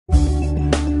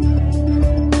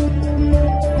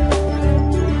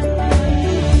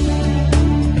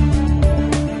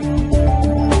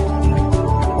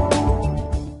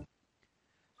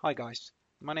Hi guys,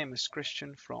 my name is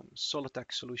Christian from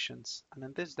SolidWorks Solutions, and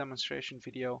in this demonstration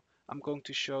video I'm going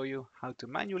to show you how to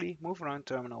manually move around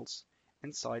terminals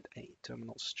inside a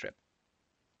terminal strip.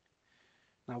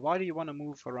 Now, why do you want to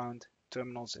move around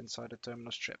terminals inside a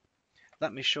terminal strip?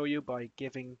 Let me show you by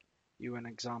giving you an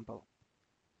example.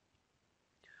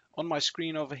 On my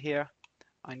screen over here,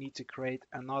 I need to create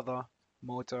another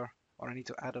motor, or I need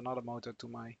to add another motor to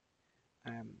my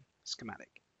schematic.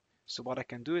 So what I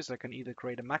can do is I can either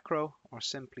create a macro or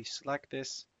simply select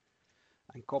this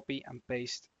and copy and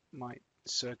paste my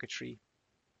circuitry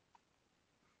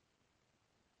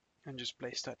and just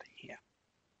place that here.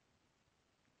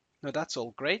 Now that's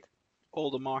all great.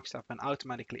 All the marks have been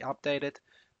automatically updated,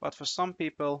 but for some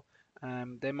people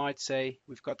they might say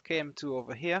we've got KM2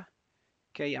 over here,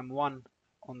 KM1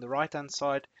 on the right hand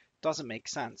side. Doesn't make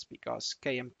sense because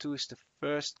KM2 is the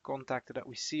first contactor that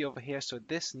we see over here, so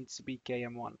this needs to be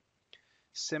KM1.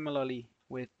 Similarly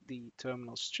with the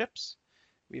terminal strips,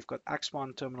 we've got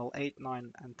X1 terminal 8,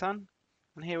 9 and 10,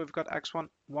 and here we've got X1,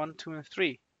 1, 2 and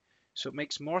 3. So it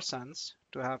makes more sense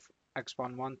to have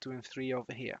X1, 1, 2 and 3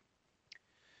 over here.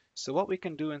 So what we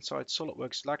can do inside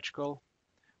SolidWorks Electrical,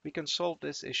 we can solve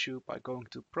this issue by going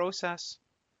to Process,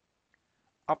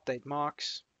 Update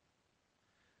Marks,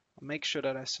 make sure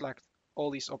that I select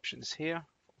all these options here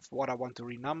of what I want to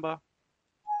renumber,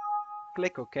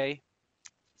 click OK,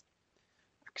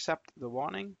 accept the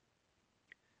warning,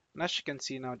 and as you can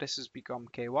see now this has become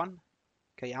K1,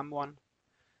 KM1.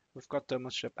 We've got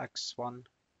terminal strip X1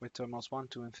 with terminals 1,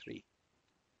 2 and 3.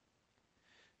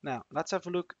 Now let's have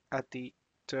a look at the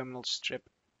terminal strip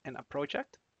in a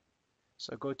project.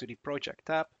 So go to the Project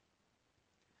tab.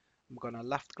 I'm going to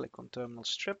left click on terminal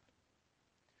strip.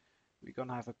 We're going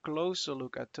to have a closer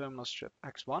look at terminal strip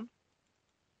X1.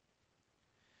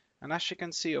 And as you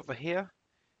can see over here,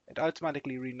 it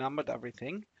automatically renumbered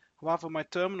everything. However, my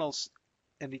terminals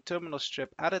in the terminal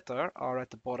strip editor are at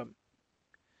the bottom.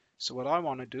 So what I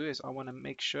want to do is I want to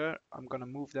make sure I'm going to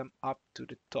move them up to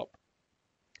the top.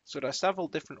 So there are several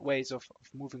different ways of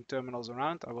moving terminals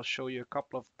around. I will show you a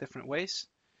couple of different ways.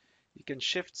 You can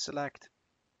shift select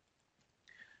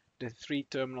the 3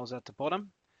 terminals at the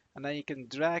bottom, and then you can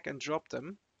drag and drop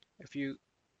them. If you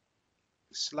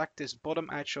select this bottom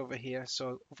edge over here,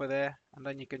 so over there, and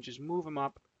then you can just move them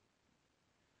up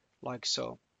like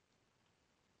so.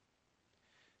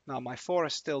 Now my 4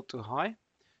 is still too high,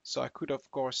 so I could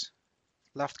of course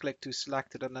left click to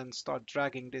select it and then start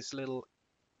dragging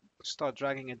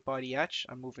it by the edge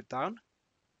and move it down.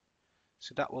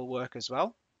 So that will work as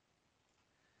well.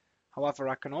 However,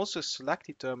 I can also select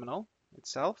the terminal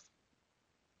itself,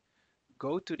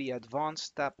 go to the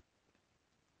Advanced tab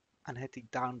and hit the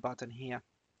down button here.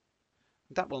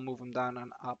 That will move them down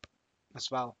and up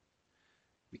as well.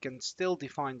 We can still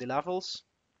define the levels,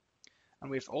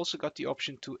 and we've also got the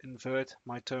option to invert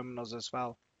my terminals as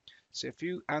well. So if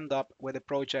you end up with a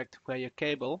project where your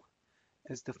cable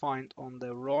is defined on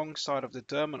the wrong side of the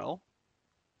terminal,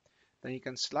 then you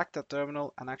can select that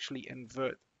terminal and actually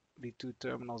invert the 2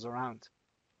 terminals around.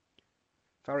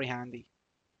 Very handy.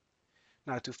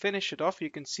 Now to finish it off, you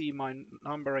can see my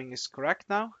numbering is correct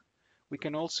now. We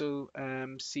can also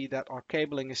see that our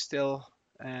cabling is still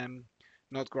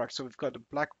not correct. So we've got the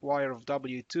black wire of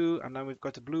W2 and then we've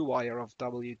got the blue wire of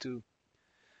W2.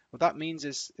 What that means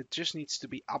is it just needs to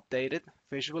be updated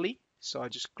visually. So I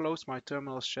just close my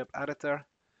terminal strip editor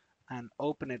and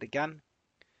open it again.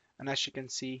 And as you can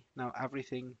see, now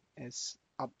everything is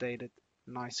updated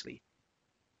nicely.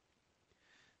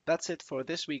 That's it for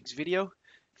this week's video.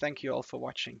 Thank you all for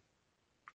watching.